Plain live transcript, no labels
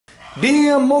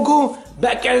Damn, Moco,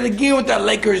 back at it again with that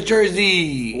Lakers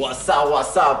jersey. What's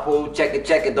up, fool? Check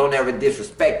it, don't ever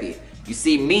disrespect it. You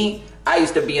see me, I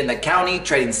used to be in the county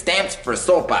trading stamps for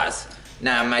sopas.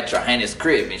 Now I'm at your highness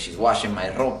crib and she's washing my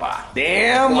ropa.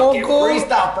 Damn, Fucking Moco.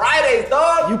 Freestyle Fridays,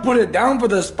 dog. You put it down for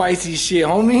the spicy shit,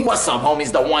 homie. What's up,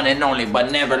 homies? The one and only,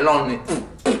 but never lonely.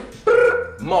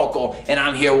 Moco, and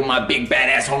I'm here with my big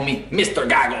badass homie, Mr.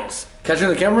 Goggles. Catching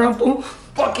the camera, fool?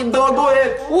 Fucking dog, go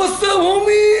ahead. What's up,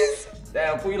 homies?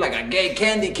 Damn, fool, you like a gay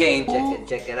candy cane.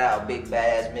 Check it out, big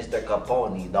badass Mr.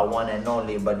 Capone, the one and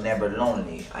only, but never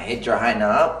lonely. I hit your hyena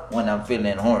up when I'm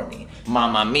feeling horny.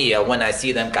 Mamma mia, when I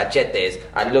see them cachetes,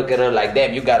 I look at her like,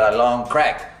 damn, you got a long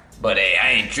crack. But hey,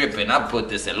 I ain't tripping, I put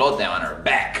this elote on her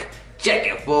back. Check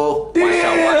it, fool.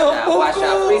 Damn, watch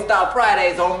out. Freestyle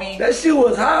Fridays, homie. That shit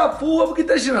was hot, fool. I'm gonna get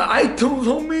that shit on iTunes,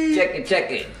 homie. Check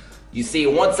it. You see,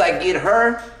 once I get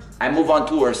her, I move on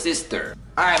to her sister.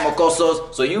 Alright,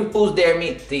 mocosos, so you fools dare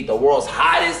me to eat the world's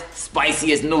hottest,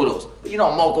 spiciest noodles. But you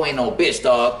know Moco ain't no bitch,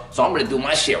 dog. So I'm gonna do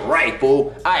my shit right,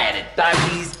 fool. I added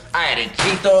TAKIS, I added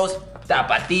CHEETOS,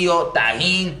 Tapatio,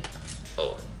 Tajín.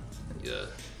 Oh, yeah.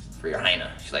 For your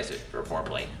hyena. She likes it for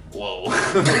foreplay. Whoa.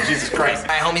 Jesus Christ.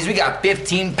 Alright, homies, we got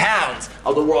 15 pounds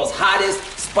of the world's hottest,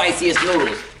 spiciest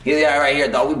noodles. Here they are right here,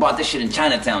 dog. We bought this shit in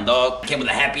Chinatown, dog. Came with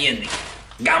a happy ending.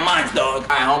 Got mines, dog.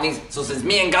 Alright, homies. So since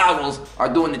me and Goggles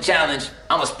are doing the challenge,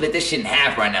 I'm gonna split this shit in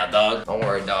half right now, dog. Don't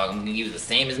worry, dog. I'm gonna give you the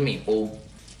same as me, fool.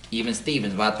 Even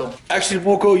Stevens, vato. Actually,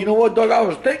 Moco, you know what, dog? I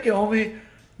was thinking, homie,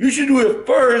 you should do it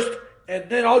first, and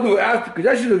then I'll do it after, because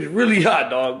that shit looks really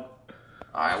hot, dog.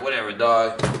 Alright, whatever,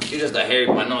 dog. You're just a hairy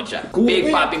panocha. Cool, Big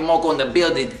man. Papi Moco in the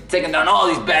building, taking down all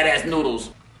these badass noodles.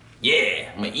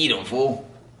 Yeah, I'm gonna eat them, fool.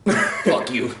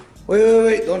 Fuck you.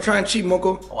 Wait. Don't try and cheat,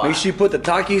 Moco. Why? Make sure you put the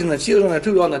Takis and the Cheetos on there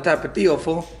too, on the Tapatio,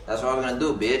 fool. That's what I'm gonna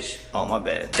do, bitch. Oh, my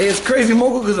bad. Hey, it's crazy,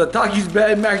 Moco, because the Takis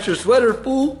bad match your sweater,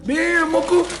 fool. Damn,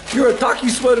 Moco, you're a Taki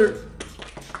sweater.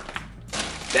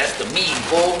 That's the meme,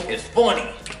 fool. It's funny.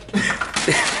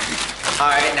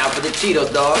 Alright, now for the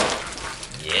Cheetos, dog.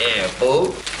 Yeah, fool.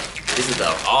 This is the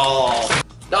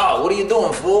Dog, what are you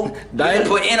doing, fool? You can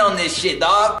put in on this shit,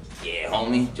 dog. Yeah,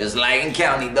 homie. Just like in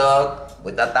county, dog.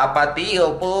 With the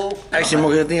Tapatio, fool. Actually,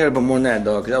 Moco, I think I gotta put more than that,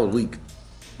 dog, because that was weak.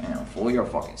 Damn, fool, you're a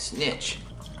fucking snitch.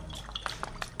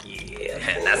 Yeah,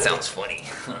 that sounds funny.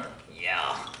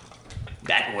 Yeah.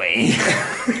 That way.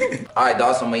 Alright,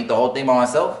 dog, so I'm gonna eat the whole thing by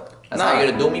myself? That's how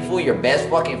you're gonna do me, fool? Your best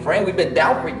fucking friend? We've been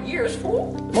down for years,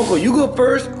 fool. Moco, you go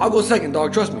first, I'll go second,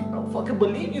 dog, trust me. I don't fucking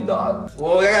believe you, dog.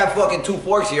 Well, I got fucking 2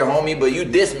 forks here, homie, but you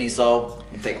dissed me, so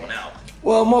you take one out.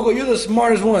 Well, Moco, you're the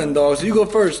smartest one, dog, so you go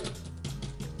first.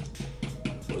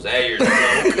 Was that your joke?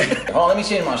 Hold on, let me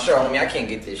change my shirt, homie. I can't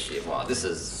get this shit. Wow, this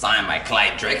is signed by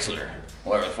Clyde Drexler.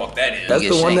 Whatever the fuck that is. That's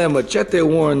the one that Machete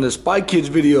wore in the Spy Kids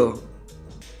video.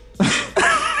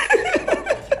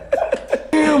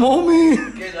 Damn,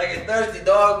 homie. Kids, I get thirsty,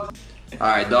 dog.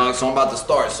 Alright, dog, so I'm about to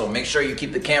start, so make sure you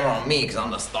keep the camera on me, because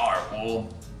I'm the star, fool.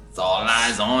 It's all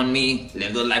eyes on me.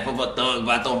 Live the life of a thug,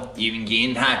 vato. Even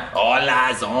getting high. All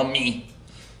eyes on me.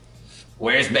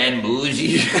 Where's Ben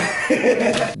Bougie?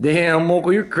 Damn, Moco,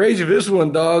 you're crazy for this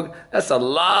one, dog. That's a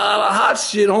lot of hot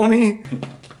shit, homie.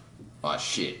 Oh,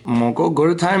 shit. Moco,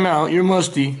 go to timeout. You're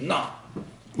musty. No.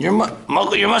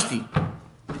 Moco, you're musty.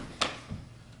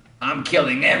 I'm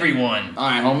killing everyone.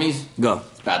 Alright, homies. Go.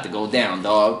 It's about to go down,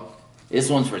 dog. This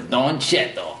one's for Don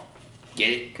Cheto. Get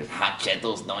it? Cause hot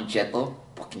Chetos, Don Cheto.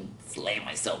 Fucking slay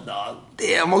myself, dog.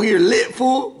 Damn, Moco, you're lit,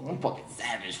 fool. I'm fucking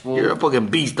savage, fool. You're a fucking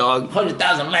beast, dog.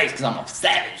 100,000 likes cause I'm a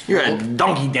savage, fool. You're a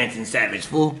donkey dancing savage,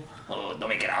 fool. Oh, don't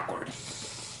make it awkward.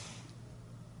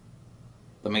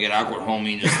 Don't make it awkward,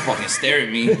 homie. Just fucking stare at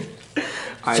me.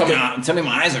 Tell me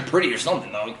my eyes are pretty or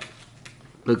something, dog.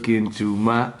 Look into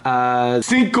my eyes.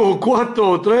 5, 4, 3,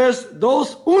 2,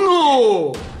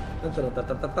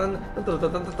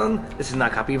 1. This is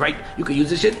not copyright. You can use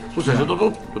this shit.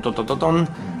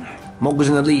 Moco's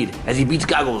in the lead as he beats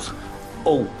Goggles.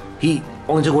 Oh, he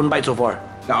only took 1 bite so far.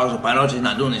 Goggles Panoche's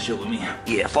not doing this shit with me.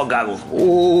 Yeah, fuck Goggles.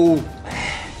 Oh.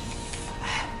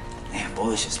 Damn,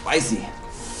 boy, this shit's spicy.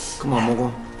 Come on,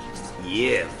 Moco.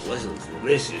 Yeah, boy, this looks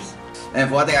delicious. Man,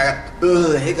 boy, I think I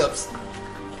got hiccups.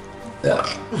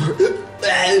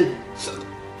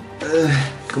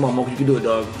 Come on, Moco, you can do it,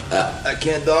 dog. I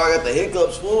can't, dog. I got the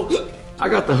hiccups, fool. I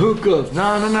got the hookups.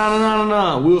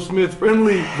 Nah. Will Smith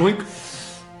friendly. Blink.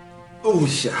 Oh,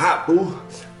 shit, hot, fool.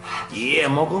 Yeah,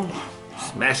 Moco.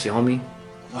 Smash it, homie.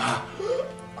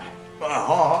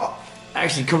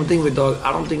 Actually, come to think of it, dog,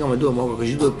 I don't think I'm gonna do it, Moco,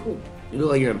 because you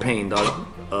look like you're in pain, dog.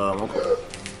 Moco.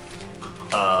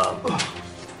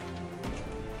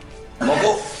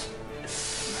 Moco.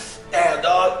 Damn,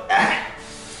 dog.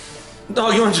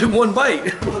 Dog, you only took one bite.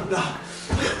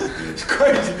 It's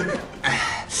crazy, dude.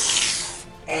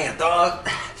 Damn, dog.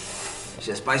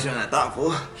 Shit spicier than I thought,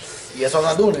 fool. Yes, I'm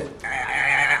not doing it.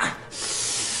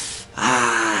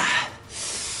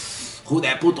 Who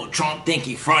that puto Trump think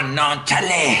he frontin' on,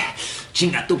 chale?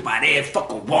 Chinga tu pared, fuck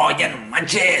a wall, ya no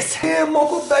manches. Damn,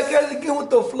 Moco back at it again with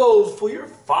the flows, fool. You're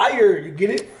fired. You get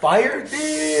it? Fired?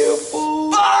 Damn,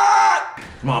 fool. Fuck!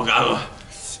 Come on, Gabo.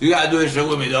 You gotta do this shit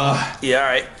with me, dog. Yeah,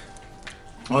 alright.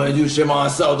 I wanna do shit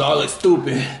myself, dog. I look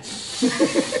stupid.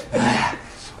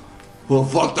 Well,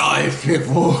 fuck all this shit,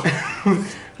 fool.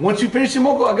 Once you finish your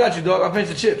Moco, I got you, dog. I'll finish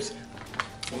the chips.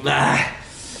 Nah.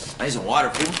 I need some water,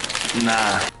 fool.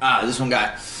 Nah. This one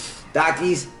got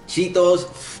Takis, CHEETOS,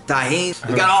 tahini.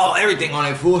 We got everything on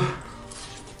it, fool.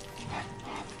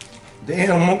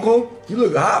 Damn, Moco. You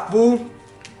look hot, fool.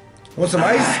 Want some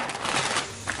ice?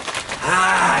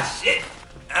 Shit.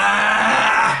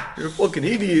 You're a fucking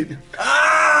idiot.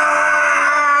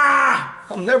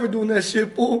 I'm never doing that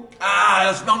shit, fool.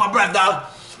 Smell my breath, dog.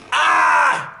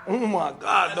 Oh my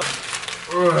God, dog.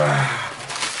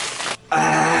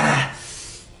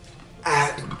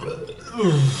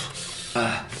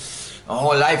 A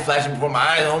whole life flashing before my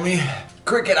eyes, homie.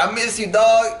 Cricket, I miss you,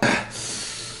 dog.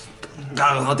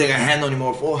 God, I don't think I can handle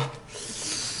anymore, fool.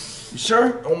 You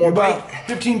sure? One more about bite.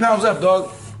 15 pounds left,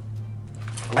 dog.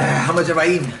 How much have I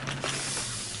eaten?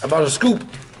 About a scoop.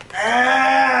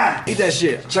 Eat that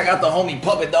shit. Check out the homie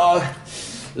Puppet, dog.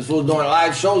 This fool's doing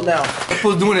live shows now. This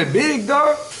fool's doing it big,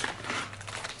 dog.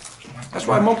 That's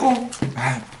right, Moco. Can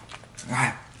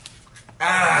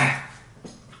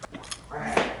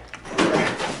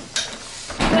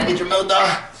I get your milk,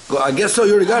 dog? Well, I guess so.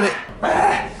 You already got it.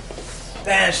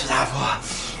 Damn, shit's hot,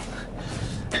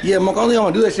 fool. Yeah, Moco, I only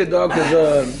want to do that shit, dog,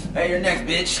 because, Hey, you're next,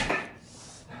 bitch.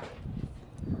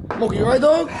 Moco, you alright,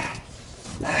 dog?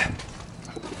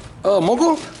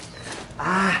 Moco?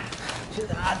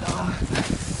 Shit's hot, dog.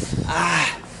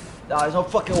 Dog, there's no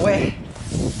fucking way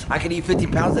I can eat 50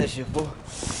 pounds of that shit, fool.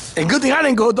 And good thing I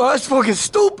didn't go, dog. That's fucking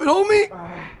stupid, homie.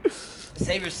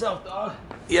 Save yourself, dog.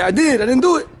 Yeah, I did. I didn't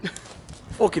do it.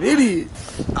 Fucking idiot.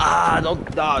 Don't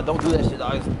do that shit,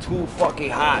 dog. It's too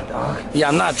fucking hot, dog. Yeah,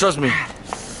 I'm not. Trust me.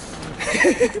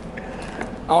 I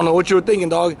don't know what you were thinking,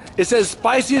 dog. It says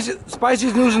spiciest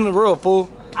noodles in the world, fool.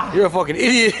 You're a fucking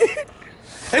idiot.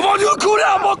 Hey, why don't you cool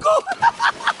down, Moco?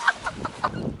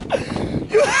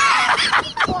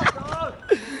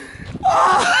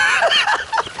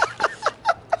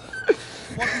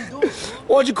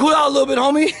 Why don't you cool out a little bit,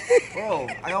 homie? Bro,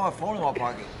 I got my phone in my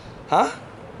pocket. Huh?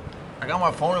 I got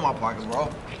my phone in my pocket, bro.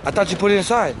 I thought you put it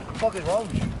inside. What the fuck is wrong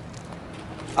with you?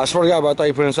 I swear to God, bro, I thought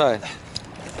you put it inside.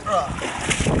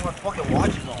 My fucking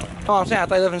watch is on. No, I'm saying I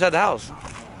thought you left inside the house.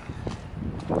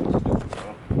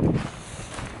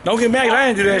 Don't get mad 'cause I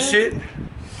didn't do that shit.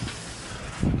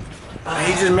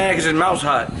 He's just mad 'cause his mouth's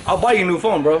hot. I'll buy you a new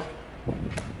phone, bro. Oh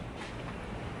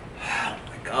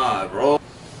my God, bro.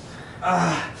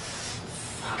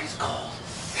 Fuck, it's cold.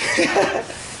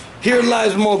 Here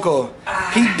lies Moco.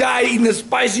 He died eating the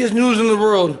spiciest noodles in the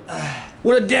world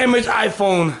with a damaged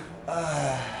iPhone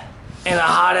and a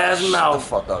hot ass mouth.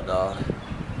 Fuck up, dog.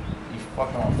 You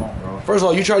fucked on my phone, bro. First of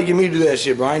all, you tried to get me to do that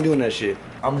shit, bro. I ain't doing that shit.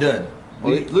 I'm done.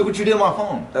 Look what you did on my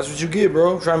phone. That's what you get,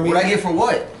 bro. Try me. What I get for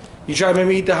what? You try to make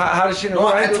me eat the hottest shit in the No,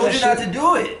 world. I ain't doing told you that not shit. to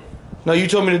do it. No, you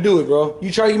told me to do it, bro. You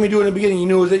tried to get me to do it in the beginning. You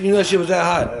knew that shit was that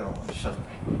hot. Shut up.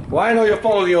 Well, I know your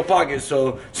phone was in your pocket,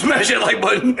 so smash that like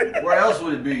button. Where else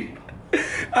would it be?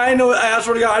 I know. I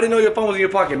swear to God, I didn't know your phone was in your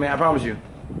pocket, man. I promise you.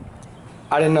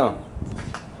 I didn't know.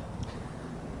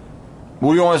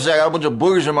 What do you want to say? I got a bunch of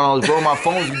boogers in my nose, bro. My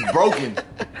phone's broken.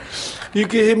 You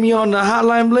can hit me on the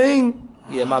hotline bling.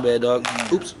 Yeah, my bad, dog.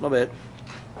 Oops, my bad.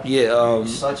 Yeah,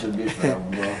 Such a bitch for that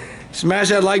one, bro. smash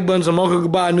that like button so Moco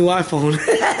could buy a new iPhone.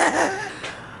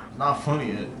 Not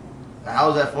funny. How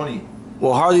is that funny?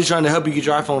 Well, Harley's trying to help you get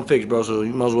your iPhone fixed, bro, so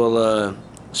you might as well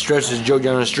stretch this joke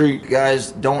down the street.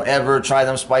 Guys, don't ever try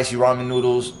them spicy ramen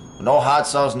noodles. No hot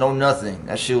sauce, no nothing.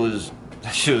 That shit was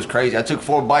crazy. I took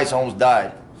 4 bites, almost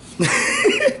died.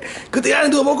 Good thing I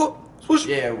didn't do it, Moco. Swoosh.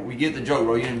 Yeah, we get the joke,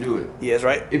 bro. You didn't do it. Yeah, that's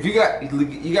right. If you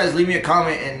guys leave me a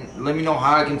comment and let me know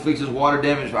how I can fix this water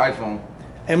damage iPhone.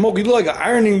 And Moco, you look like an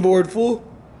ironing board, fool.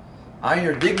 Iron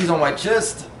your dickies on my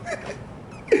chest.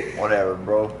 Whatever,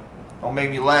 bro. Don't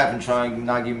make me laugh and try and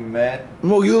not get me mad.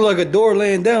 Moco, you look like a door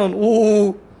laying down.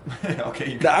 Ooh.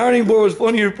 Okay. The ironing board was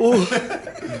funnier, fool.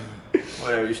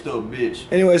 Whatever, you're still a bitch.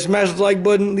 Anyway, smash the like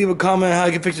button, leave a comment on how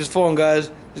I can fix this phone,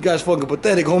 guys. This guy's fucking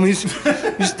pathetic, homies.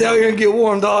 You stay out here and get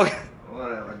warm, dog.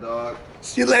 Whatever, dog.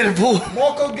 See you later, fool.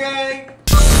 Moco gang!